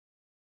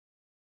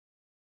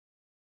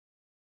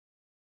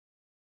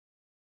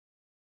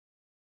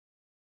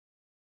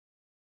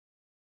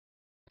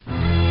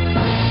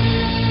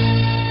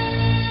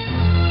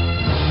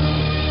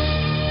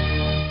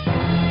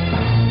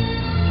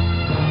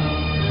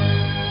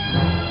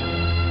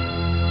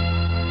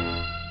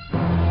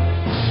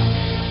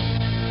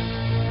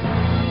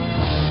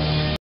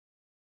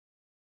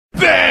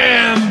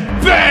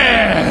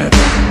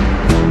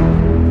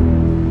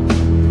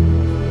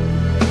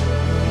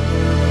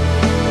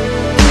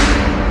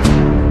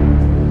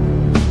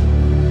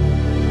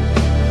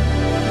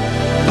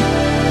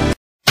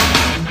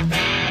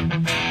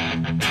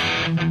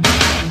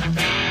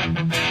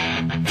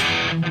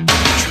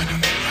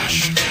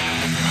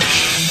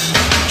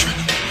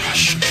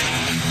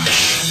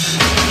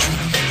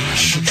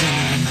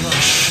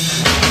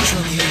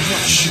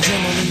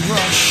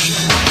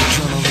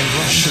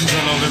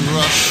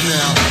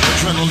now.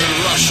 Adrenaline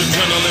rush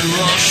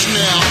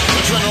now.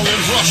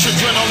 Adrenaline rush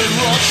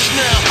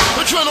now.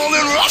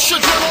 Adrenaline rush,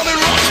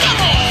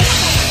 come on!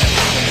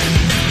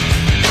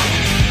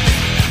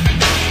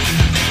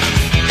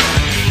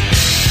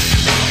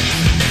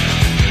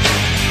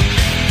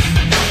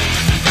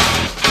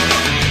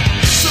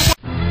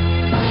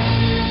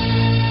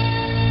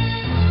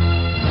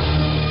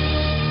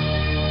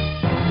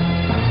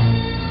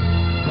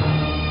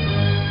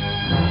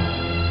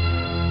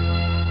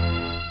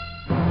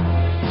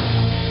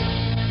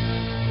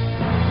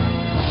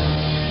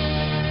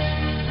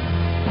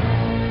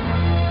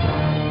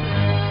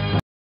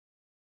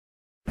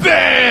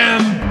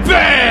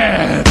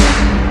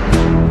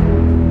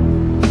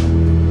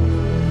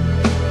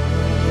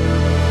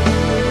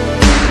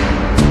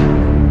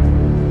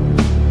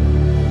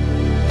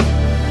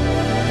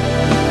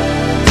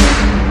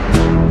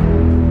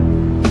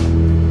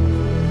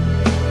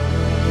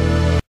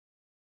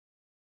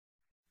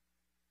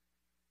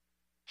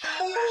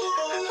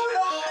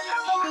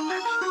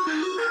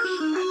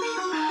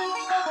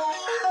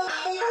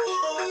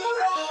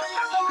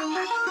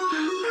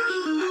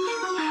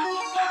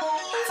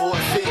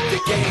 Forfeit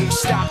the game,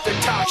 stop the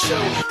talk show.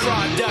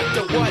 Product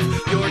of what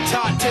you're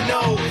taught to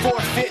know.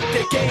 Forfeit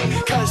the game,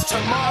 cause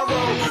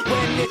tomorrow,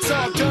 when it's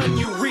all done,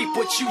 you reap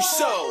what you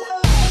sow.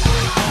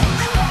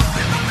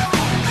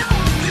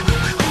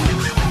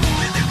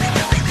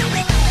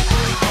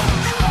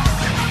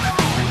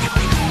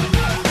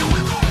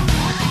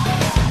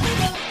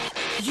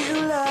 You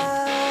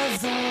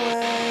love the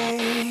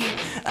way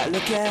I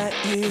look at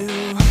you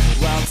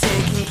while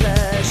taking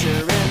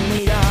pleasure in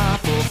the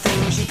awful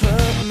things you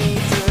put me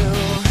through.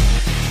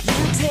 You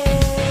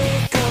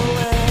take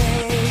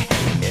away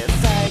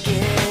if I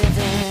give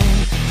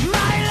in.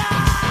 My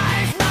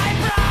life, my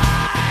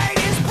pride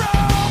is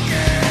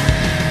broken.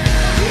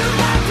 You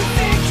like to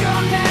think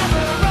you're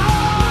never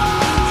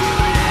wrong. You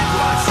live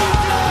what you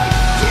do.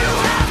 You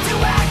have to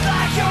act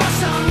like you're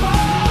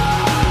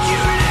someone. You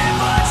live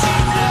what you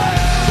do.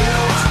 You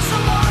want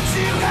someone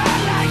to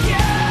hurt like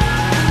you.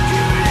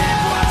 You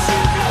live what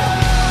you do.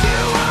 You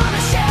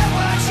wanna share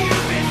what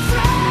you've been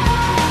through.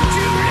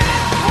 You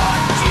live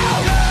what you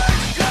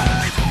do.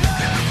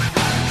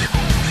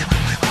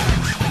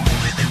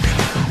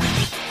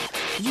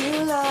 You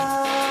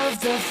love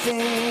the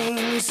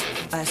things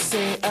I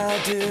say I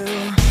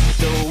do.